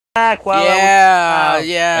back while I was Yeah, out.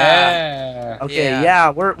 yeah, Yeah. Okay, yeah. yeah,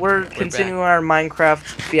 we're We're continuing back. our Minecraft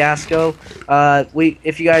fiasco.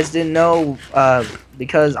 If you guys didn't know,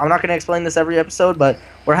 because I'm not gonna explain this every episode, but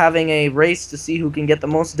we're having a race to see who can get the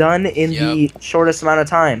most done in Yep. the shortest amount of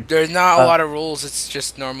time. There's not a Uh, lot of rules. It's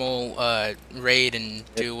just normal raid and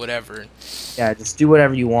do whatever. yeah, just do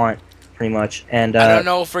whatever you want, pretty much. And I don't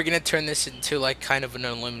know if we're gonna turn this into like kind of an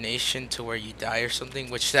elimination to where you die or something,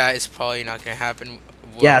 which that is probably not gonna happen.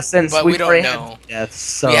 yeah, Well, since but we we've don't already had know.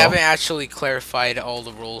 deaths, We so haven't actually clarified all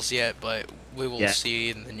the rules yet, but we will yeah, see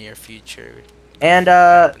in the near future and what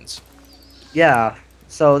happens. yeah,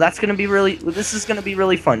 so that's gonna be really. This is gonna be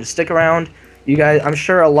really fun. Just stick around, you guys. I'm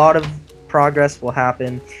sure a lot of progress will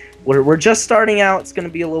happen. We're just starting out. It's gonna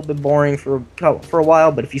be a little bit boring for a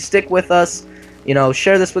while, but if you stick with us, you know,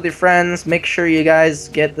 share this with your friends. Make sure you guys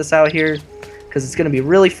get this out here, because it's gonna be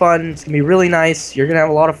really fun. It's gonna be really nice. You're gonna have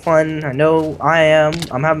a lot of fun. I know I am.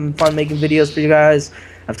 I'm having fun making videos for you guys.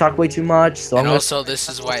 I've talked way too much, so And I'm gonna. also, this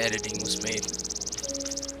is why editing was made.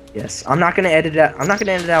 Yes, I'm not gonna edit out. I'm not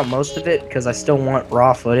gonna edit out most of it because I still want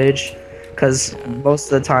raw footage. Because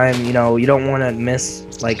most of the time, you know, you don't want to miss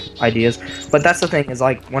like ideas. But that's the thing is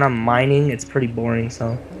like when I'm mining, it's pretty boring.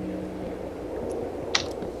 So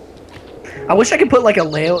I wish I could put like a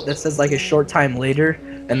layout that says like a short time later,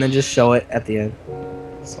 and then just show it at the end.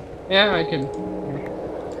 So. Yeah, I can.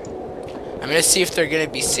 I'm gonna see if they're gonna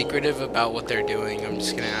be secretive about what they're doing. I'm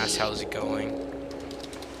just gonna ask how's it going.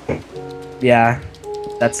 Yeah,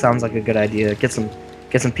 that sounds like a good idea. Get some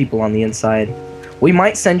people on the inside. We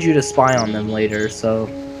might send you to spy on them later, so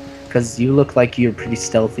because you look like you're pretty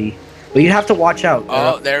stealthy, but you have to watch out.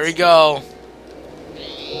 Oh, there we go.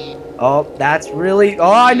 Oh, that's really.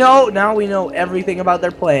 Oh, I know. Now we know everything about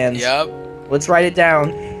their plans. Yep. Let's write it down.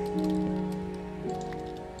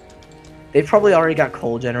 They've probably already got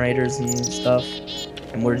coal generators and stuff,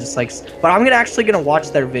 and we're just like. But I'm actually gonna watch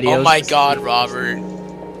their videos. Oh my God, Robert.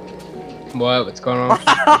 What? What's going on?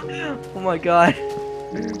 Oh my God.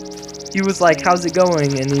 He was like, "How's it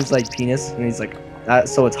going?" And he's like, "Penis," and he's like,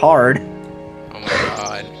 "So it's hard." Oh my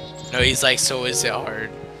God. No, he's like, so is it hard?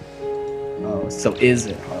 Oh, so is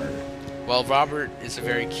it hard? Well, Robert is a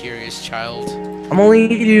very curious child. I'm only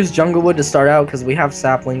gonna use jungle wood to start out because we have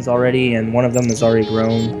saplings already, and one of them is already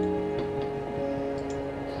grown.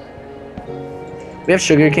 We have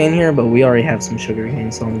sugarcane here, but we already have some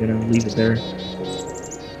sugarcane, so I'm gonna leave it there.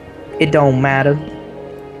 It don't matter.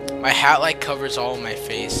 My hat like covers all of my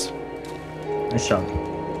face. Nice job.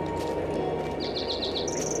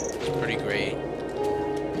 It's pretty great.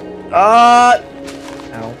 Ow.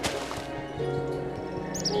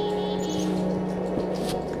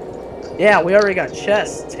 Yeah, we already got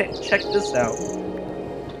chests. Check this out.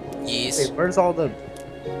 Yes. Wait, where's all the...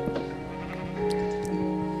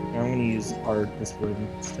 I'm gonna use this wood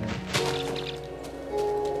instead.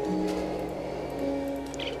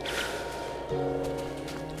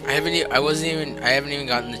 I haven't even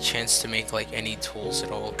gotten the chance to make like any tools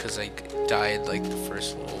at all because I died like the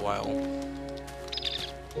first little while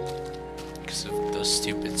because of those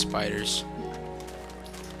stupid spiders.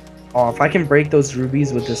 Oh, if I can break those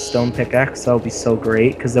rubies with this stone pickaxe, that would be so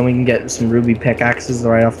great, because then we can get some ruby pickaxes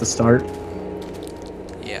right off the start.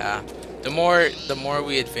 Yeah, the more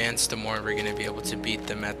we advance, the more we're gonna be able to beat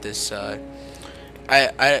them at this. I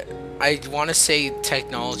want to say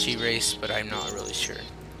technology race, but I'm not really sure.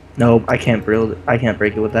 Nope, I can't break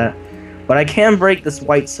it with that. But I can break this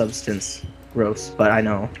white substance. Gross, but I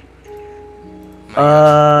know.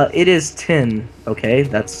 It is tin. Okay,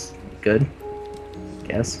 that's good.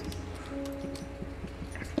 Guess.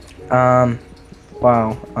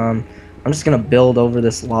 Wow. I'm just gonna build over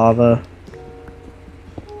this lava.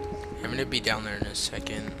 I'm gonna be down there in a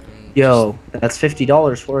second. Yo, that's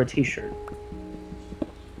 $50 for a t-shirt.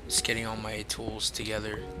 Just getting all my tools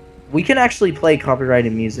together. We can actually play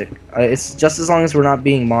copyrighted music. It's just as long as we're not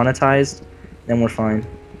being monetized, then we're fine.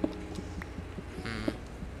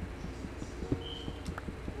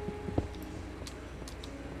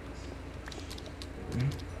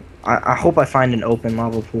 I hope I find an open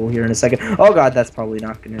lava pool here in a second. Oh God, that's probably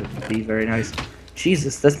not going to be very nice.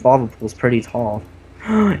 Jesus, this lava pool is pretty tall.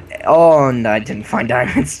 Oh, and I didn't find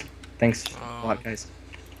diamonds. Thanks a lot, guys.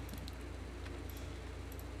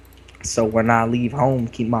 So when I leave home,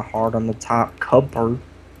 keep my heart on the top cupboard.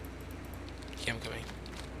 Yeah, I'm coming.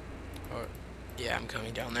 Oh, yeah, I'm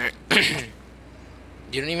coming down there.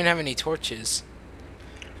 You don't even have any torches.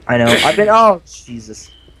 I know. I've been. Oh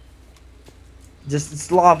Jesus! Just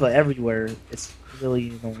it's lava everywhere. It's really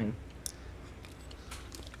annoying.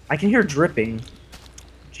 I can hear dripping.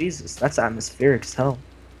 Jesus, that's atmospheric as hell.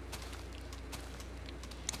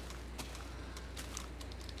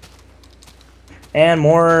 And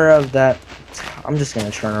more of that. I'm just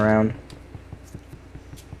gonna turn around.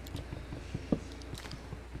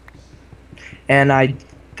 And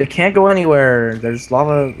they can't go anywhere. There's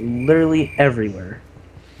lava literally everywhere.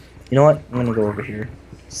 You know what? I'm gonna go over here.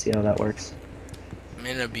 See how that works. I'm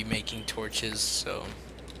gonna be making torches, so.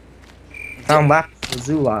 Found lapis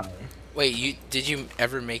lazuli. Wait, did you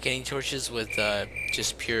ever make any torches with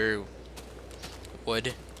just pure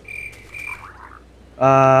wood?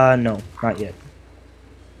 No, not yet.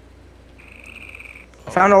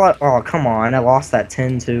 I found a lot. Oh, come on! I lost that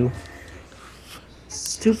tin too.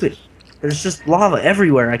 Stupid. There's just lava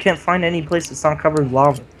everywhere. I can't find any place that's not covered with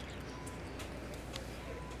lava.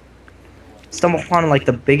 Stumble upon like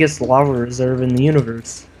the biggest lava reserve in the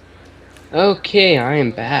universe. Okay, I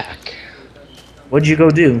am back. What'd you go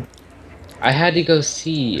do? I had to go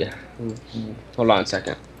see. Hold on a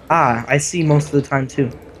second. Ah, I see most of the time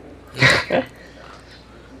too.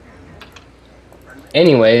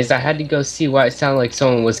 Anyways, I had to go see why it sounded like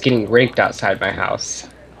someone was getting raped outside my house.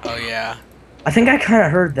 Oh yeah. I think I kind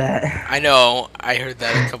of heard that. I know. I heard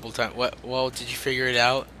that a couple times. What? Well, did you figure it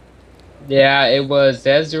out? Yeah, it was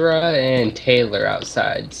Ezra and Taylor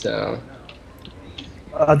outside, so.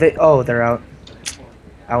 They're out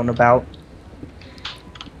and about.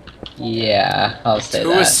 Yeah, I'll say Who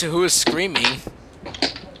that. who was screaming?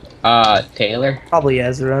 Taylor? Probably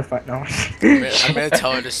Ezra. If I no. I'm gonna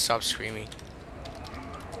tell her to stop screaming.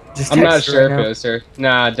 Just I'm not text her sure right if it was her.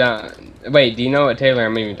 Nah, don't. Wait, do you know what Taylor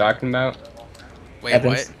I'm even talking about? Wait,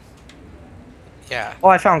 Evans. what? Yeah. Oh,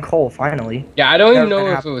 I found coal finally. Yeah, I don't even Never know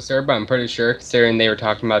been if it was her, but I'm pretty sure, considering they were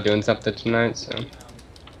talking about doing something tonight, so.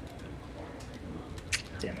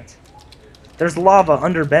 Damn it. There's lava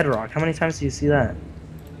under bedrock. How many times do you see that?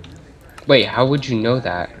 Wait, how would you know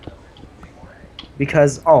that?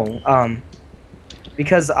 Because I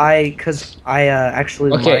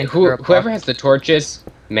actually Okay, mined under a whoever block. has the torches,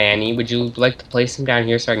 Manny, would you like to place them down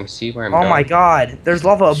here so I can see where I'm going? Oh my god, there's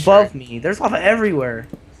lava Sure. above me. There's lava everywhere.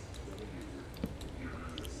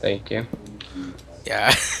 Thank you.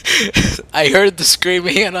 Yeah. I heard the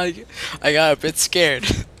screaming and I got a bit scared.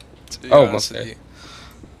 To be Oh, honest with okay. you.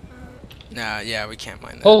 Nah, yeah, we can't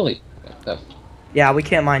mind that. Holy. What the? Yeah, we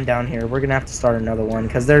can't mine down here. We're gonna have to start another one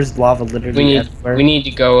because there's lava literally everywhere. We need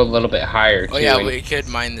to go a little bit higher too. Oh yeah, and- we could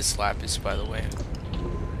mine this lapis, by the way.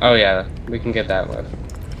 Oh yeah, we can get that one.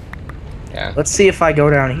 Yeah. Let's see if I go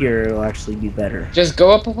down here, it'll actually be better. Just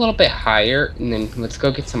go up a little bit higher, and then let's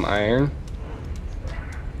go get some iron.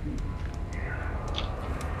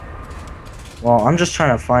 Well, I'm just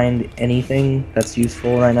trying to find anything that's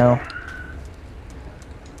useful right now.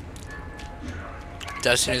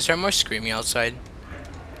 Dustin, is there more screaming outside?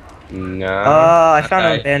 No. I found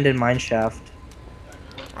an okay. abandoned mine shaft.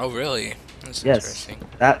 Oh really? That's Yes. interesting.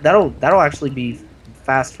 That'll actually be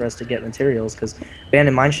fast for us to get materials because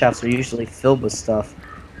abandoned mine shafts are usually filled with stuff.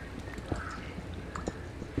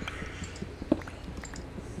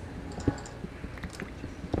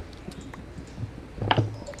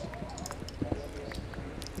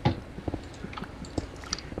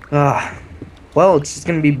 Well, it's just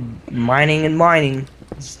gonna be mining and mining,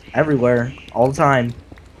 just everywhere, all the time.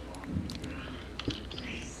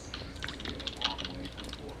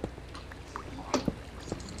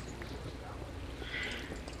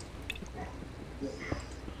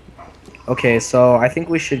 Okay, so I think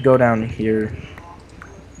we should go down here.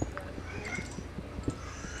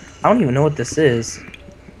 I don't even know what this is.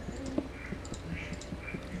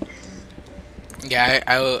 Yeah,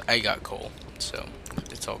 I got coal, so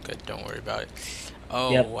it's all good. Don't worry about it.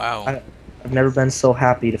 Oh Yep. wow. I've never been so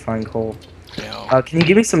happy to find coal. No. Can you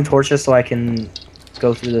give me some torches so I can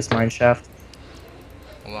go through this mine shaft?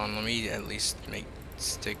 Hold on, let me at least make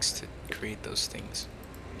sticks to create those things.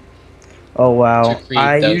 Oh wow, To create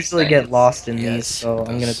I those usually things. get lost in these, Yes, so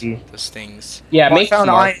I'm gonna be. those things. Yeah, Oh, I make found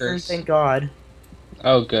iron, markers. thank God.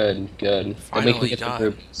 Oh, good, good. Then we can Finally get the done.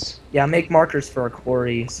 rubies. Yeah, make markers for a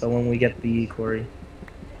quarry, so when we get the quarry.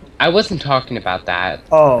 I wasn't talking about that,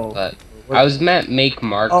 Oh. but I was meant make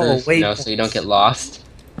markers, wait. so you don't get lost.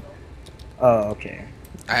 Oh, okay.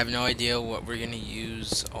 I have no idea what we're gonna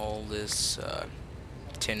use all this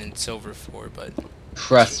tin and silver for, but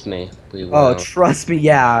Trust me, we will. Oh, trust me,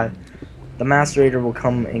 yeah. The macerator will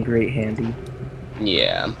come in great handy.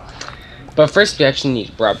 Yeah. But first we actually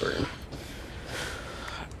need rubber.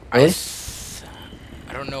 Really?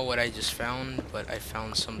 I don't know what I just found, but I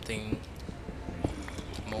found something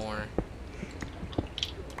more.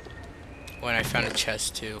 When I found a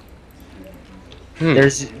chest too. Hmm.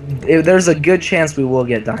 There's a good chance we will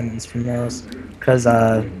get diamonds from those, cause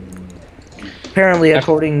Apparently,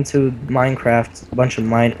 according to Minecraft, a bunch of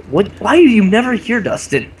mine. What? Why are you never here,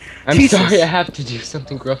 Dustin? I'm Jesus. sorry, I have to do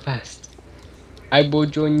something real fast. I will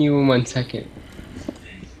join you in 1 second.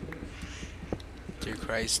 Dear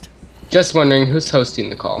Christ. Just wondering who's hosting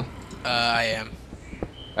the call. I am.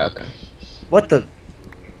 Okay. What the?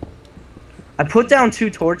 I put down 2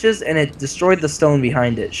 torches and it destroyed the stone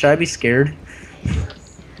behind it. Should I be scared?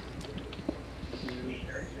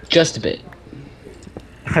 Just a bit.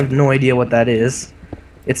 I have no idea what that is.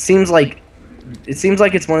 It seems like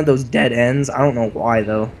it's one of those dead ends. I don't know why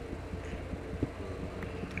though.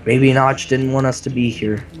 Maybe Notch didn't want us to be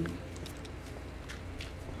here.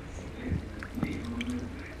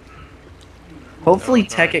 Hopefully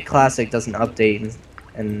Tekkit Classic doesn't update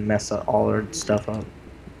and mess up all our stuff up.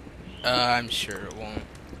 I'm sure it won't.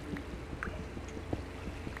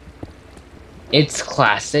 It's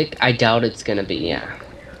classic. I doubt it's gonna be, yeah.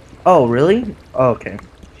 Oh, really? Oh, okay.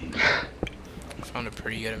 I found a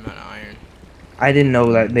pretty good amount of iron. I didn't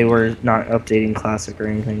know that they were not updating Classic or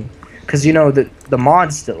anything. Because, you know, the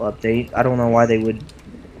mods still update. I don't know why they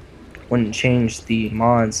wouldn't change the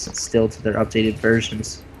mods still to their updated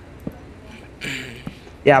versions.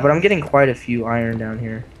 Yeah, but I'm getting quite a few iron down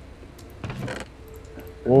here.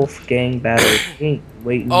 Wolfgang battery.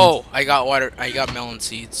 Wait. Oh, I got water. I got melon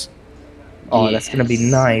seeds. Oh, that's gonna be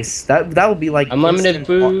nice. That would be like unlimited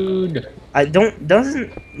food.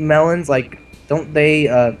 Doesn't melons like don't they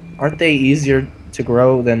aren't they easier to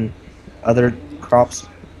grow than other crops?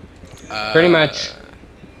 Pretty much.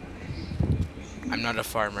 I'm not a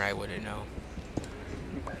farmer. I wouldn't know.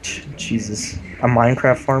 Jesus, a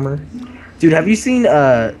Minecraft farmer, dude. Have you seen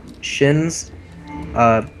Shin's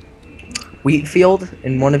wheat field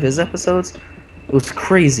in one of his episodes? It was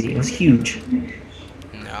crazy. It was huge.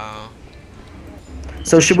 No.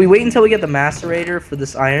 So should we wait until we get the macerator for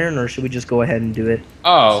this iron, or should we just go ahead and do it?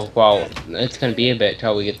 Oh, well, it's gonna be a bit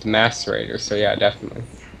till we get the macerator, so yeah, definitely.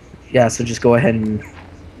 Yeah, so just go ahead and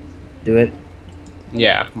do it.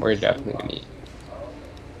 Yeah, we're definitely gonna need.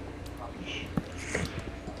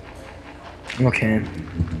 Okay.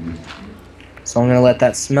 So I'm gonna let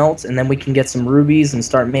that smelt, and then we can get some rubies and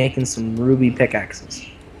start making some ruby pickaxes.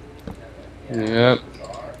 Yep.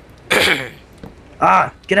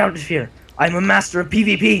 Ah, get out of here! I'm a master of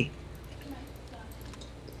PvP!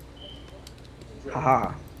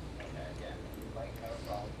 Haha.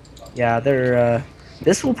 Yeah, they're,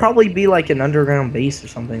 this will probably be like an underground base or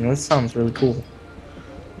something. This sounds really cool.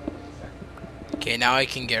 Okay, now I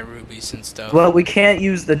can get rubies and stuff. Well, we can't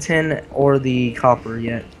use the tin or the copper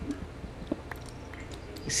yet.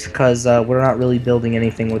 Because, we're not really building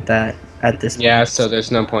anything with that at this point. Yeah, so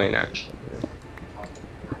there's no point actually.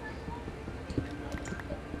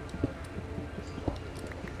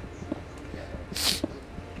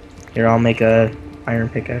 Here, I'll make a iron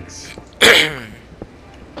pickaxe.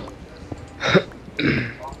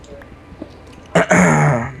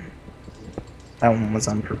 That one was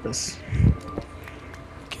on purpose.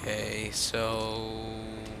 Okay, so...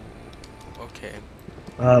 Okay.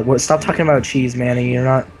 What? Stop talking about cheese, Manny. You're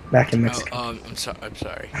not back in Mexico. I'm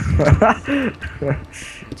sorry.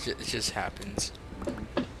 It just happens.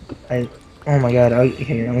 Oh my god.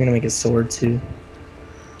 Okay, I'm gonna make a sword too.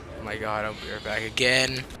 Oh my god, I'll be right back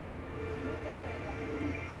again.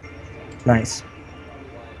 Nice.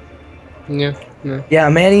 Yeah, yeah. Yeah,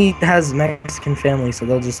 Manny has Mexican family, so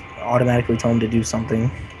they'll just automatically tell him to do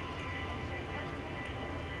something.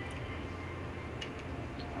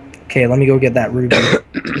 Okay, let me go get that ruby.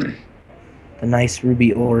 The nice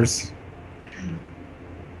ruby ores.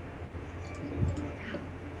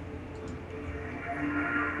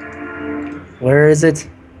 Where is it?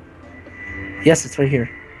 Yes, it's right here.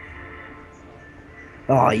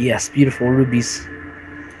 Oh, yes, beautiful rubies.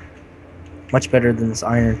 Much better than this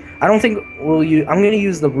iron. I don't think we'll use... I'm going to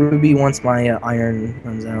use the ruby once my iron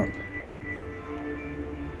runs out.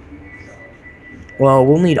 Well,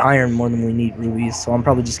 we'll need iron more than we need rubies, so I'm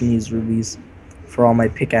probably just going to use rubies for all my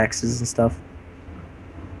pickaxes and stuff.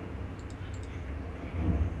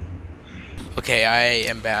 Okay, I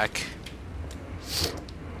am back.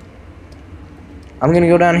 I'm going to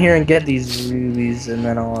go down here and get these rubies, and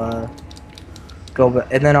then I'll go back,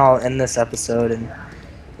 and then I'll end this episode, and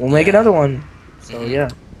we'll make another one. So, yeah.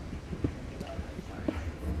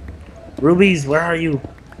 Rubies, where are you?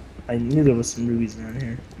 I knew there was some rubies around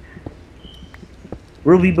here.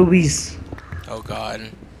 Ruby boobies. Oh god.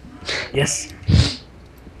 Yes.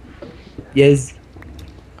 Yes.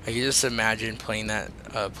 I can just imagine playing that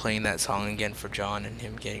song again for John and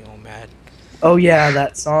him getting all mad. Oh yeah,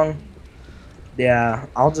 that song. Yeah,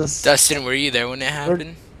 I'll just... Dustin, were you there when it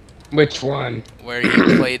happened? Which one? Where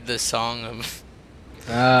you played the song of...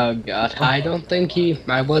 Oh god, I don't think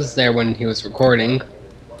I was there when he was recording.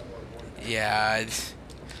 Yeah, It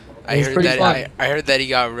was pretty fun. I heard that he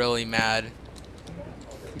got really mad.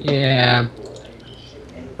 Yeah.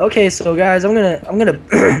 Okay, so guys, I'm gonna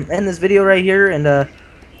end this video right here, and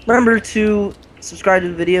remember to subscribe to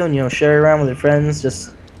the video and share it around with your friends.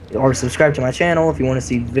 Or subscribe to my channel if you want to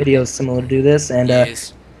see videos similar to this, and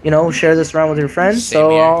Yes. share this around with your friends. Same So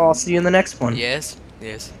here. I'll see you in the next one. Yes.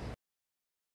 Yes.